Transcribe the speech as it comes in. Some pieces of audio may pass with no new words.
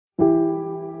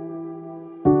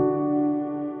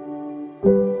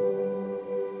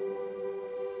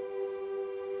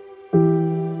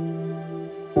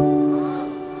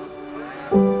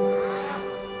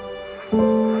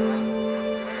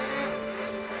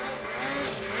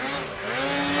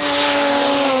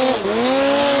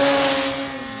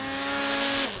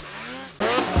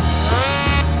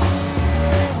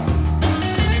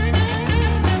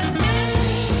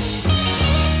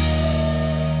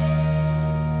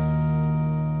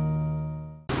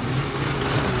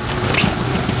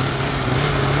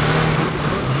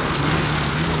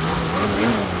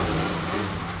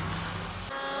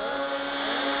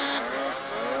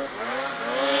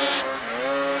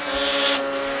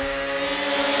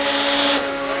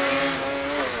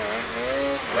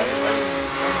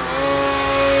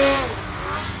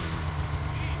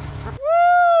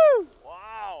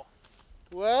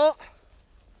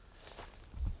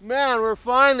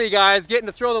finally, guys, getting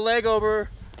to throw the leg over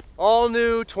all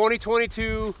new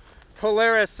 2022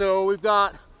 Polaris. So we've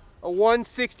got a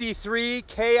 163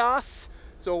 Chaos,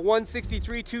 so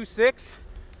 163.26,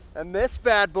 and this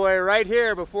bad boy right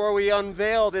here before we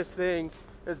unveil this thing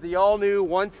is the all new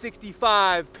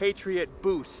 165 Patriot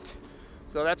Boost.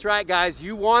 So that's right, guys,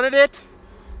 you wanted it,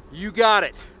 you got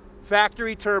it.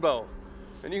 Factory turbo.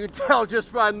 And you can tell just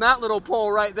from that little pole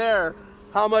right there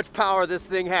how much power this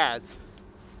thing has.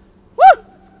 Woo!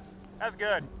 That's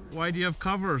good. Why do you have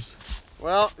covers?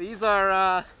 Well, these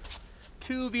are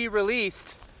to be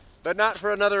released, but not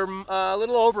for another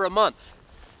little over a month.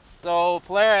 So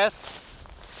Polaris,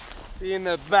 being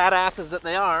the badasses that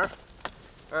they are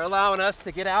allowing us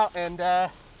to get out and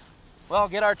well,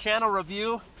 get our channel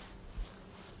review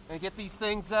and get these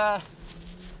things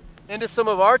into some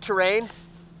of our terrain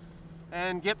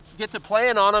and get to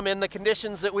playing on them in the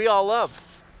conditions that we all love.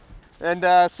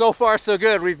 And so far so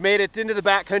good. We've made it into the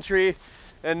backcountry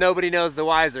and nobody knows the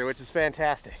wiser, which is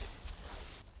fantastic.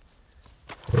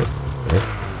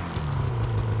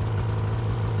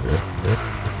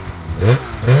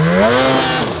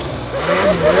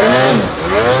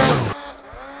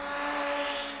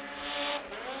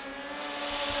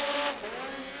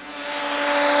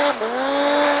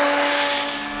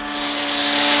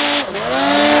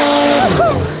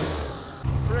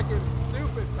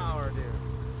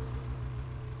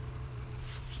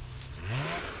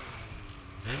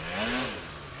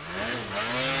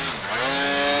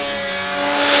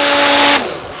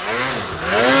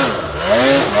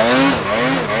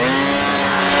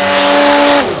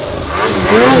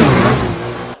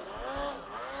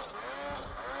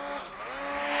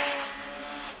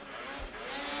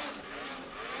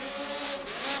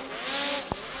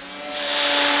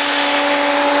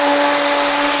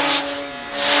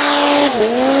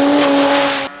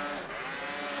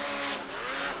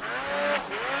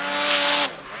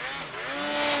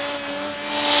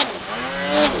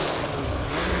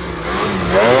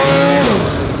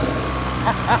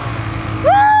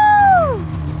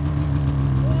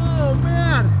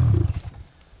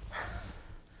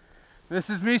 This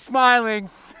is me smiling.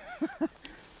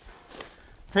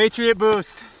 Patriot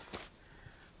Boost.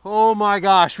 Oh my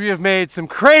gosh, we have made some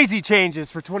crazy changes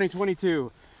for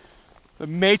 2022. The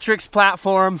Matryx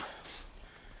platform,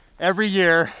 every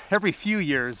year, every few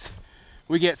years,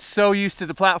 we get so used to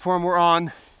the platform we're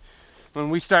on when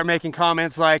we start making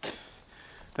comments like,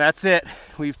 that's it,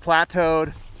 we've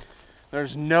plateaued.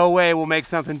 There's no way we'll make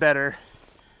something better.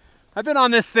 I've been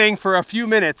on this thing for a few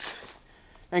minutes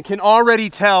and can already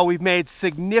tell we've made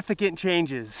significant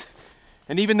changes.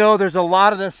 And even though there's a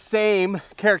lot of the same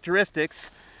characteristics,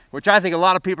 which I think a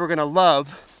lot of people are gonna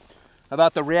love,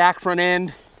 about the React front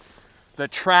end, the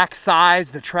track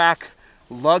size, the track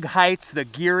lug heights, the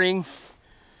gearing,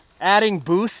 adding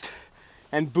boost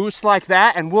and boost like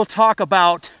that, and we'll talk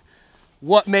about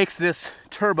what makes this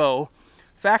turbo,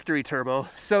 factory turbo,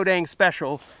 so dang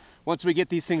special once we get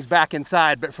these things back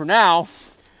inside. But for now,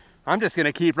 I'm just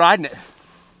gonna keep riding it.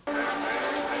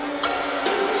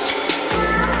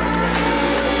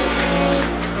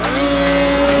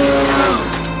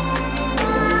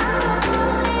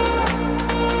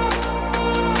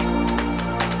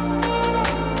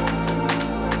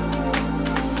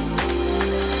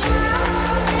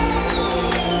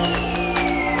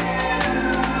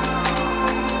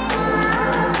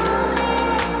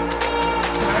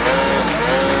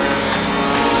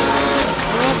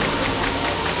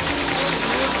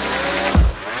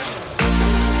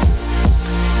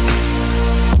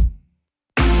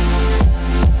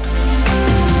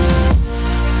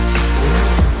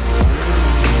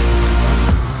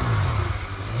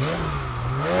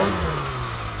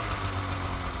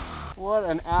 What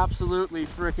an absolutely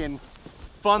freaking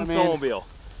fun snowmobile.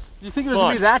 Do you think it was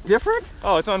gonna be that different?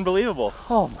 Oh, it's unbelievable.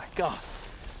 Oh my god.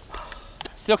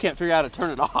 Still can't figure out how to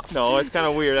turn it off. No, it's kind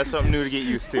of weird. That's something new to get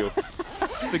used to.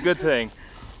 It's a good thing.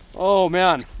 Oh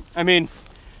man. I mean,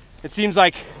 it seems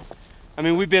like,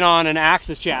 we've been on an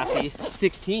Axis chassis,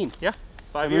 16. Yeah,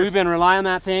 5 years. We've been relying on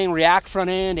that thing, React front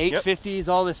end, 850s,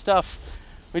 all this stuff.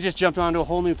 We just jumped onto a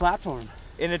whole new platform.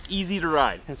 And it's easy to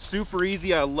ride. It's super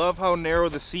easy. I love how narrow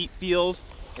the seat feels.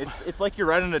 It's like you're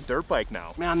riding a dirt bike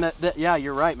now. Man, yeah,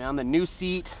 you're right, man. The new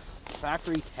seat,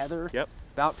 factory tether. Yep.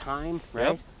 About time,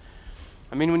 right? Yep.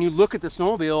 I mean, when you look at the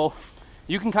snowmobile,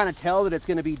 you can kind of tell that it's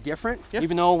going to be different. Yep.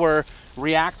 Even though we're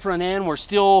React front end, we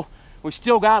still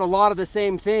got a lot of the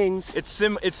same things. It's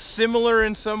similar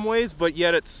in some ways, but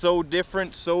yet it's so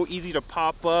different, so easy to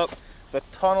pop up. The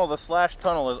tunnel, the slash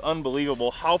tunnel is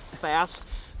unbelievable. How fast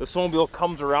the snowmobile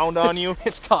comes around on you.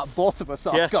 It's caught both of us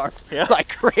off guard yeah. like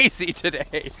crazy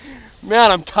today. Man,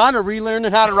 I'm kind of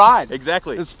relearning how to ride.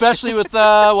 Exactly. Especially with,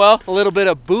 well, a little bit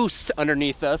of boost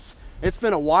underneath us. It's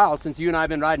been a while since you and I have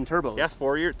been riding turbos. Yes,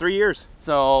 4 years, 3 years.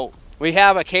 So we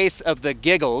have a case of the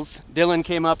giggles. Dylan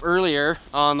came up earlier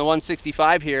on the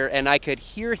 165 here, and I could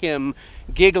hear him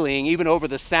giggling even over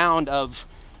the sound of,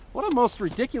 what a most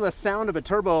ridiculous sound of a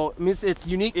turbo. I mean, it's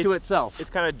unique to itself. It's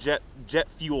kind of jet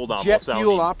fueled almost. Jet sounding.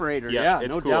 fuel operator, yeah, it's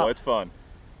no cool. doubt. It's fun.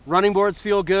 Running boards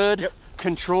feel good. Yep.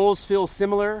 Controls feel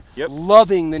similar. Yep.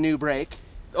 Loving the new brake.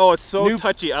 Oh, it's so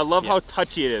touchy. I love how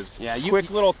touchy it is. Yeah, quick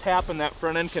little tap and that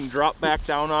front end can drop back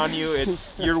down on you. It's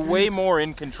you're way more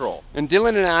in control. And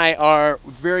Dylan and I are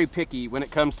very picky when it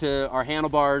comes to our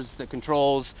handlebars, the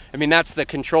controls. I mean, that's the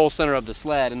control center of the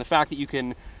sled, and the fact that you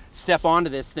can step onto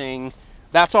this thing,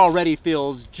 that's already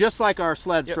feels just like our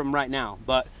sleds from right now.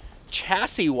 But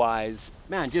chassis wise,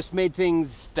 man, just made things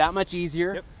that much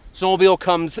easier. Yep. Snowmobile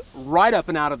comes right up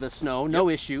and out of the snow, no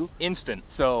issue. Instant.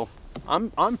 So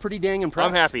I'm pretty dang impressed.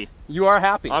 I'm happy. You are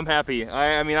happy. I'm happy.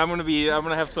 I mean, I'm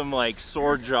gonna have some like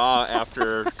sore jaw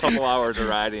after a couple hours of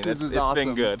riding. It's awesome.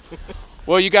 been good.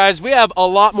 Well, you guys, we have a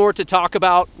lot more to talk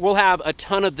about. We'll have a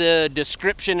ton of the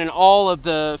description and all of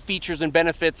the features and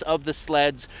benefits of the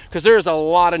sleds, because there's a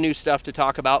lot of new stuff to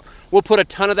talk about. We'll put a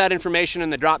ton of that information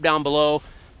in the drop down below.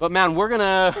 But man, we're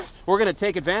gonna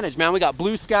take advantage, man. We got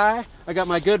blue sky. I got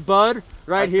my good bud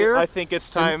right here. I think it's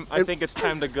time. I think it's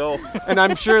time to go. And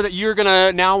I'm sure that you're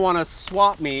gonna now want to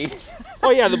swap me.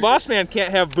 Oh yeah, the boss man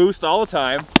can't have boost all the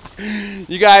time.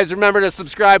 You guys remember to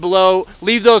subscribe below.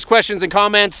 Leave those questions and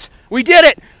comments. We did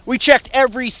it! We checked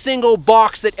every single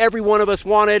box that every one of us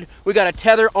wanted. We got a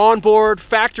tether on board,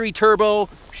 factory turbo,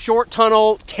 short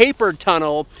tunnel, tapered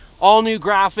tunnel, all new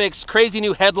graphics, crazy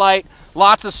new headlight,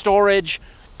 lots of storage,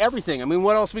 everything. I mean,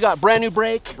 what else we got? Brand new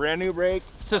brake. Brand new brake.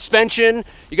 Suspension.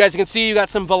 You guys can see you got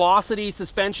some velocity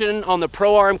suspension on the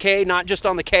Pro RMK, not just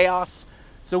on the Chaos.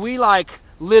 So we like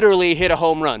literally hit a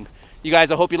home run. You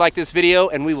guys, I hope you like this video,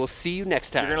 and we will see you next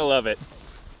time. You're gonna love it.